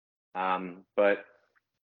 But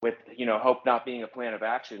with hope not being a plan of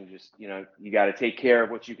action, just you got to take care of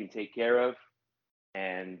what you can take care of,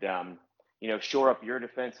 and shore up your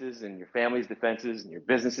defenses and your family's defenses and your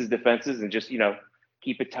business's defenses, and just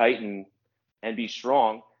keep it tight and be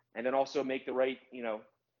strong, and then also make the right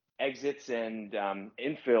exits and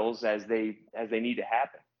infills as they need to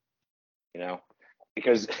happen.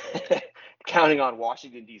 Because counting on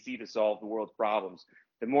Washington D.C. to solve the world's problems,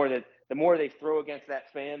 the more they throw against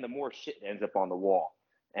that fan, the more shit ends up on the wall,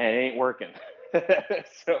 and it ain't working.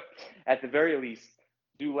 So at the very least,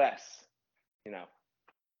 do less.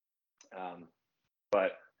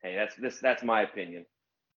 But hey, that's my opinion.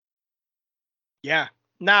 Yeah.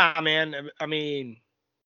 Nah, man. I mean,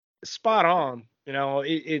 spot on.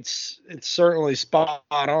 It's certainly spot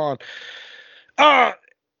on.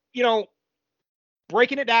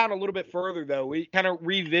 Breaking it down a little bit further, though, we kind of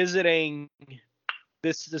revisiting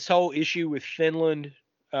this whole issue with Finland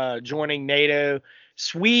joining NATO.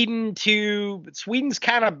 Sweden's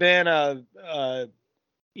kind of been a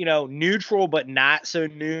neutral but not so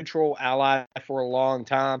neutral ally for a long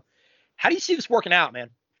time. How do you see this working out, man?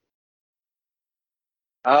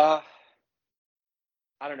 I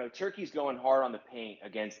don't know. Turkey's going hard on the paint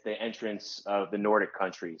against the entrance of the Nordic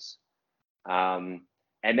countries, and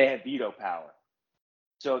they have veto power.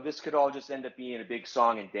 So this could all just end up being a big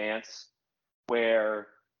song and dance, where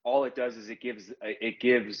all it does is it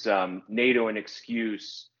gives NATO an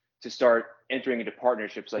excuse to start entering into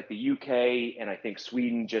partnerships. Like the UK and I think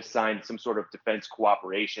Sweden just signed some sort of Defense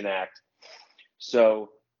Cooperation Act.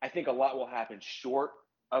 So I think a lot will happen short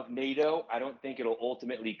of NATO. I don't think it'll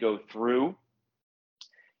ultimately go through.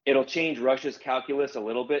 It'll change Russia's calculus a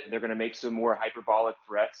little bit. They're going to make some more hyperbolic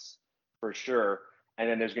threats for sure. And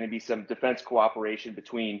then there's going to be some defense cooperation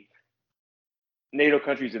between NATO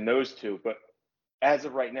countries and those two. But as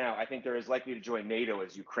of right now, I think they're as likely to join NATO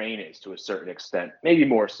as Ukraine is to a certain extent, maybe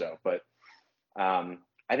more so. But I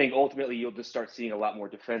think ultimately you'll just start seeing a lot more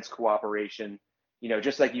defense cooperation,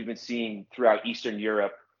 just like you've been seeing throughout Eastern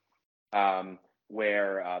Europe,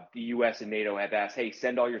 where the US and NATO have asked, hey,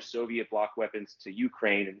 send all your Soviet bloc weapons to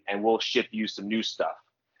Ukraine and we'll ship you some new stuff.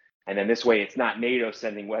 And then this way, it's not NATO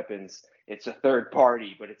sending weapons, it's a third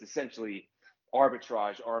party, but it's essentially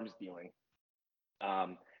arbitrage arms dealing.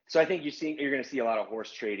 So I think you're going to see a lot of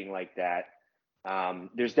horse trading like that.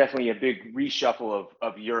 There's definitely a big reshuffle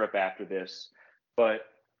of Europe after this, but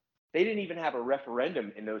they didn't even have a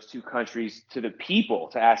referendum in those two countries to the people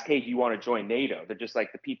to ask, hey, do you want to join NATO? They're just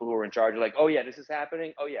like the people who are in charge are like, oh yeah, this is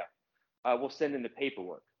happening. Oh yeah, we'll send in the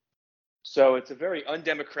paperwork. So it's a very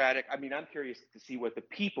undemocratic. I mean, I'm curious to see what the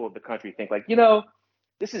people of the country think. Like,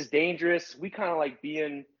 this is dangerous. We kind of like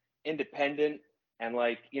being independent. And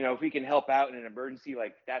like, if we can help out in an emergency,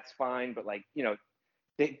 like that's fine. But like,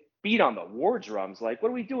 they beat on the war drums. Like, what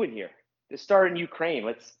are we doing here? This started in Ukraine.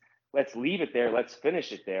 Let's leave it there. Let's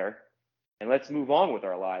finish it there. And let's move on with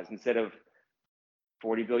our lives instead of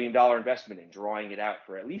 $40 billion investment and drawing it out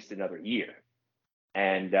for at least another year.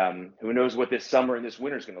 And who knows what this summer and this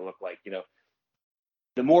winter is going to look like.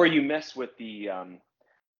 The more you mess with the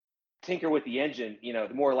tinker with the engine, the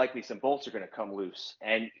more likely some bolts are going to come loose.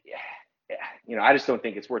 And I just don't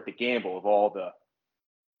think it's worth the gamble of all the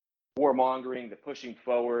warmongering, the pushing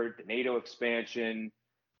forward, the NATO expansion,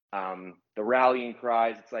 the rallying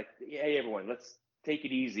cries. It's like, hey, everyone, let's take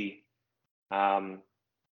it easy, and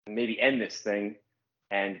maybe end this thing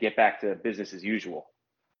and get back to business as usual.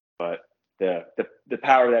 But the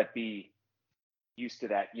power that be used to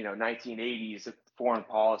that, 1980s foreign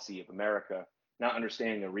policy of America, not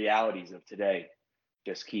understanding the realities of today,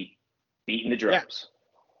 just keep beating the drums. Yeah.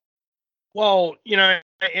 Well,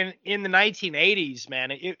 in the 1980s,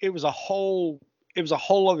 man, it was a whole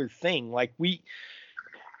other thing. Like we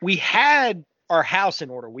had our house in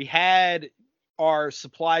order. We had our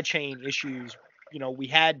supply chain issues. We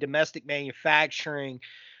had domestic manufacturing.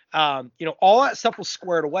 All that stuff was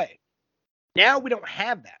squared away. Now we don't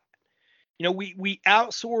have that. We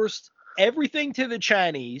outsourced everything to the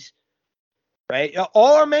Chinese. Right.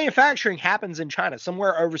 All our manufacturing happens in China,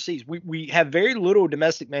 somewhere overseas. We have very little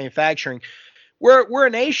domestic manufacturing. We're a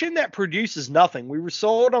nation that produces nothing. We were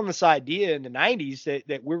sold on this idea in the 90s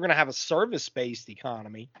that we're going to have a service-based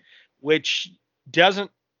economy, which doesn't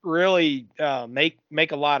really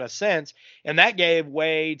make a lot of sense. And that gave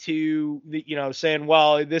way to saying,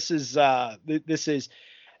 well, this is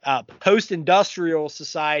post-industrial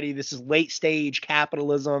society. This is late-stage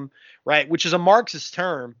capitalism, right? Which is a Marxist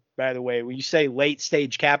term. By the way, when you say late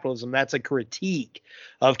stage capitalism, that's a critique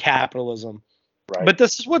of capitalism. Right. But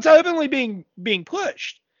this is what's openly being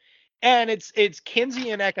pushed. And it's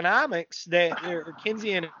Keynesian economics or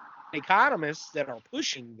Keynesian economists that are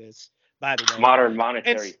pushing this, by the way. Modern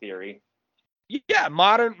monetary theory. Yeah,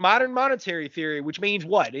 modern monetary theory, which means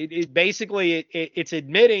what? It basically it's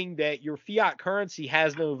admitting that your fiat currency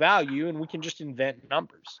has no value and we can just invent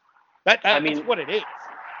numbers. That's what it is.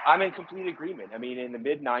 I'm in complete agreement. I mean, in the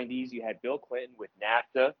mid-90s, you had Bill Clinton with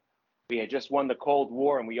NAFTA, We had just won the Cold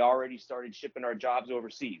War, and we already started shipping our jobs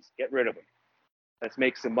overseas. Get rid of them. Let's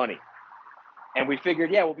make some money. And we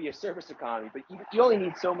figured, yeah, we'll be a service economy, but you only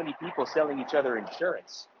need so many people selling each other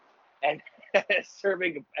insurance and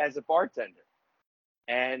serving as a bartender.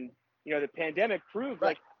 And, the pandemic proved,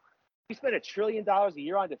 like, you spend $1 trillion a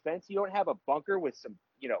year on defense, you don't have a bunker with some,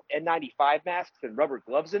 N95 masks and rubber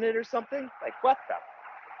gloves in it or something? Like, what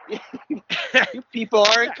the? You people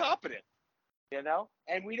are incompetent,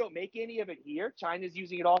 And we don't make any of it here. China's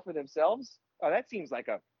using it all for themselves. Oh, that seems like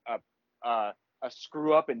a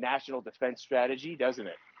screw up in national defense strategy, doesn't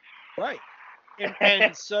it? Right.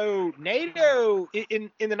 And so NATO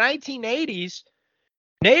in the 1980s,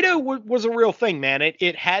 NATO was a real thing, man.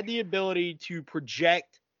 It had the ability to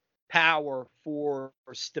project power for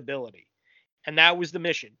stability, and that was the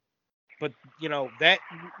mission. But that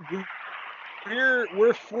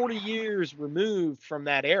we're 40 years removed from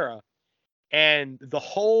that era, and the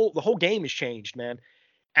whole game has changed, man.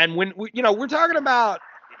 And when we're talking about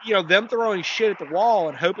them throwing shit at the wall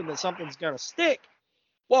and hoping that something's gonna stick.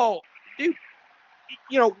 Well, dude,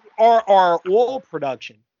 our oil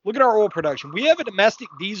production. Look at our oil production. We have a domestic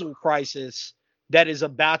diesel crisis that is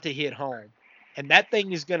about to hit home. And that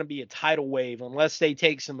thing is going to be a tidal wave unless they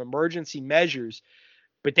take some emergency measures.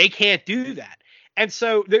 But they can't do that. And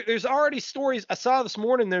so there's already stories. I saw this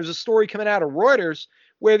morning, there's a story coming out of Reuters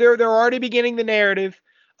where they're already beginning the narrative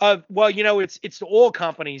of, well, it's the oil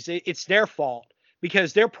companies. It's their fault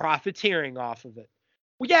because they're profiteering off of it.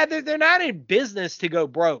 Well, yeah, they're not in business to go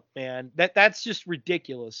broke, man. That's just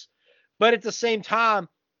ridiculous. But at the same time,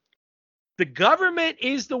 the government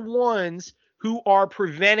is the ones who are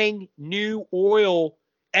preventing new oil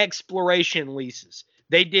exploration leases.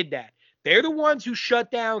 They did that. They're the ones who shut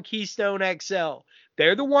down Keystone XL.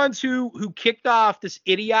 They're the ones who kicked off this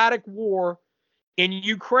idiotic war in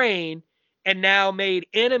Ukraine and now made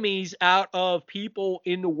enemies out of people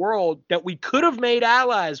in the world that we could have made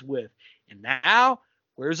allies with. And now,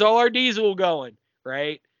 where's all our diesel going,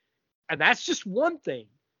 right? And that's just one thing.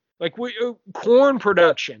 Like corn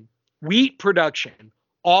production, wheat production,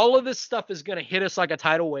 all of this stuff is going to hit us like a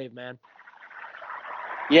tidal wave, man.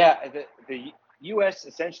 Yeah, the U.S.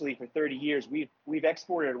 essentially for 30 years, we've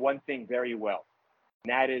exported one thing very well,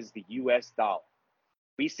 and that is the U.S. dollar.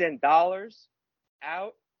 We send dollars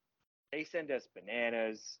out. They send us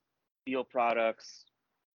bananas, steel products,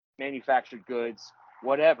 manufactured goods,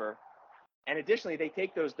 whatever. And additionally, they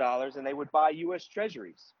take those dollars and they would buy U.S.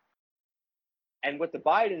 treasuries. And what the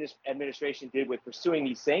Biden administration did with pursuing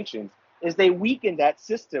these sanctions is they weakened that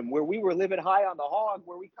system where we were living high on the hog,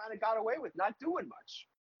 where we kind of got away with not doing much.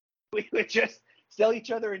 We would just sell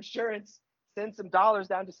each other insurance, send some dollars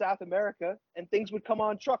down to South America, and things would come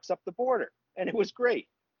on trucks up the border. And it was great.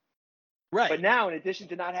 Right. But now, in addition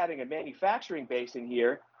to not having a manufacturing base in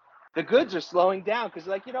here, the goods are slowing down because,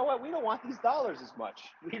 like, you know what? We don't want these dollars as much.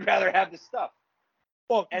 We'd rather have the stuff.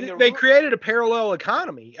 Well, they created a parallel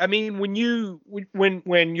economy. I mean, when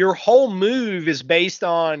your whole move is based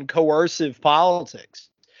on coercive politics,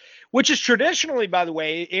 which is traditionally, by the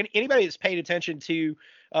way, anybody that's paid attention to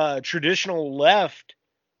traditional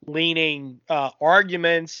left-leaning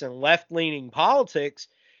arguments and left-leaning politics,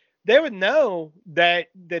 they would know that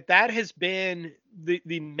has been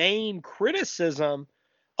the main criticism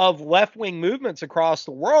of left-wing movements across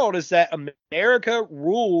the world, is that America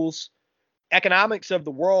rules economics of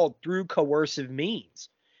the world through coercive means.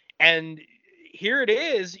 And here it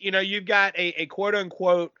is, you've got a quote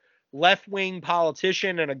unquote left-wing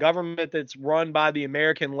politician and a government that's run by the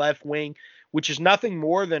American left wing, which is nothing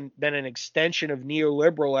more than an extension of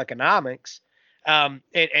neoliberal economics and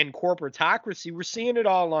corporatocracy. We're seeing it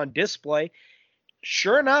all on display.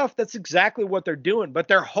 Sure enough, that's exactly what they're doing. But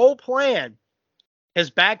their whole plan has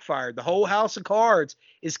backfired. The whole house of cards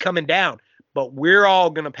is coming down. But we're all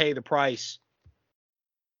going to pay the price.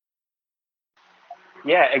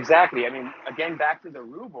 Yeah, exactly. I mean, again, back to the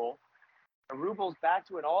ruble. The ruble's back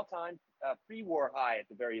to an all-time pre-war high at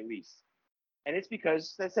the very least. And it's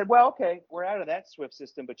because they said, well, okay, we're out of that SWIFT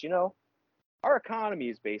system, but our economy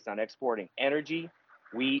is based on exporting energy,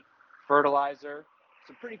 wheat, fertilizer,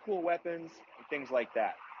 some pretty cool weapons, and things like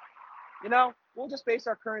that. We'll just base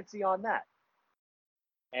our currency on that.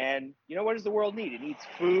 And what does the world need? It needs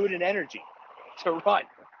food and energy to run.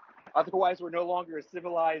 Otherwise, we're no longer a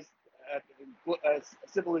civilized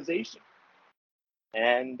civilization.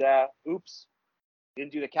 And oops,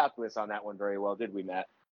 didn't do the calculus on that one very well, did we, Matt?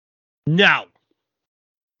 No.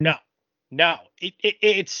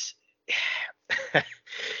 It's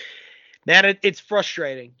man, it's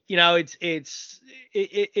frustrating.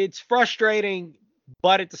 It's frustrating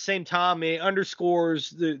but at the same time, it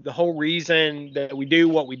underscores the whole reason that we do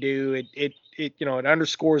what we do. It it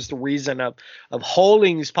underscores the reason of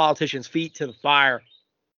holding these politicians' feet to the fire.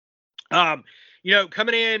 Coming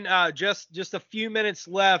in just a few minutes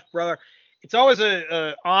left, brother. It's always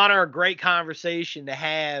a honor, a great conversation to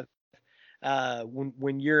have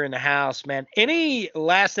when you're in the house, man. Any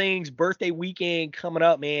last things, birthday weekend coming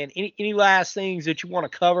up, man? Any last things that you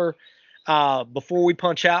want to cover before we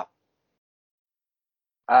punch out?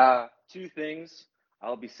 Two things.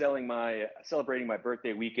 I'll be celebrating my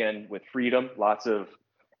birthday weekend with freedom. Lots of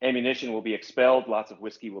ammunition will be expelled. Lots of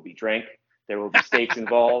whiskey will be drank. There will be stakes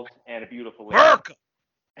involved and a beautiful lady.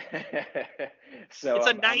 So it's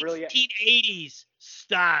a 1980s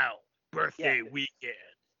style birthday weekend.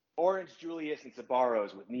 Orange Julius and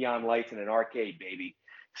Sabaros with neon lights and an arcade, baby.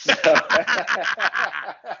 So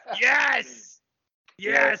yes.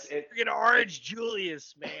 Freaking Orange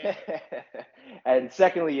Julius, man. And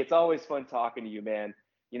secondly, it's always fun talking to you, man.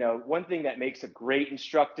 One thing that makes a great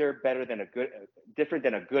instructor different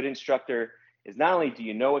than a good instructor is not only do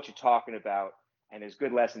you know what you're talking about and there's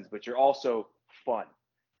good lessons, but you're also fun.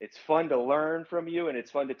 It's fun to learn from you and it's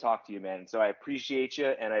fun to talk to you, man. So I appreciate you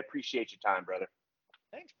and I appreciate your time, brother.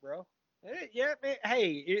 Thanks, bro. Yeah, man.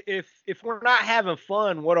 Hey, if we're not having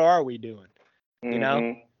fun, what are we doing? You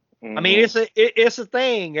know? Mm-hmm. I mean, it's a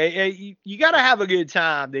thing. You got to have a good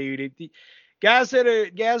time, dude. Guys that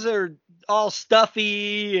are all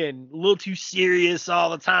stuffy and a little too serious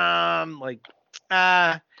all the time, like,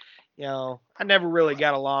 I never really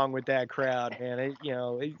got along with that crowd, man.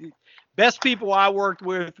 Best people I worked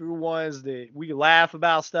with were ones that we could laugh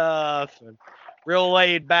about stuff and real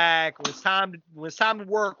laid back. When it's time to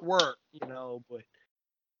work, but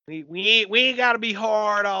we ain't got to be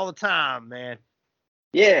hard all the time, man.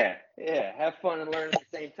 Yeah. Have fun and learn at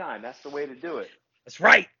the same time. That's the way to do it. That's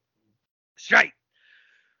right.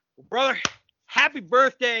 Well, brother, happy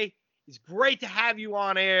birthday. It's great to have you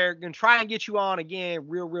on air. Gonna try and get you on again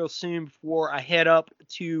real soon before I head up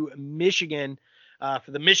to Michigan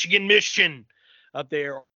for the Michigan Mission up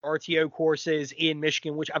there. RTO courses in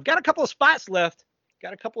Michigan, which I've got a couple of spots left.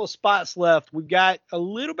 We've got a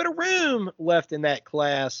little bit of room left in that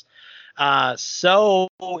class. So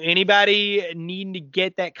anybody needing to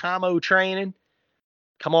get that commo training,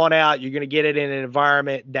 come on out. You're going to get it in an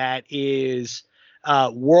environment that is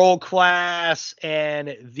world class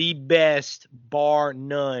and the best, bar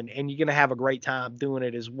none. And you're going to have a great time doing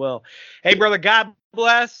it as well. Hey, brother, God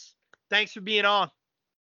bless. Thanks for being on.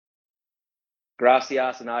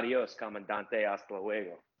 Gracias and adios, comandante. Hasta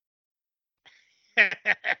luego. All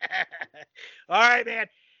right, man.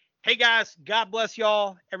 Hey, guys, God bless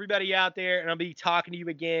y'all, everybody out there, and I'll be talking to you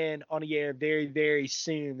again on the air very, very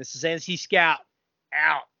soon. This is NC Scout,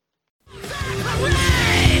 out.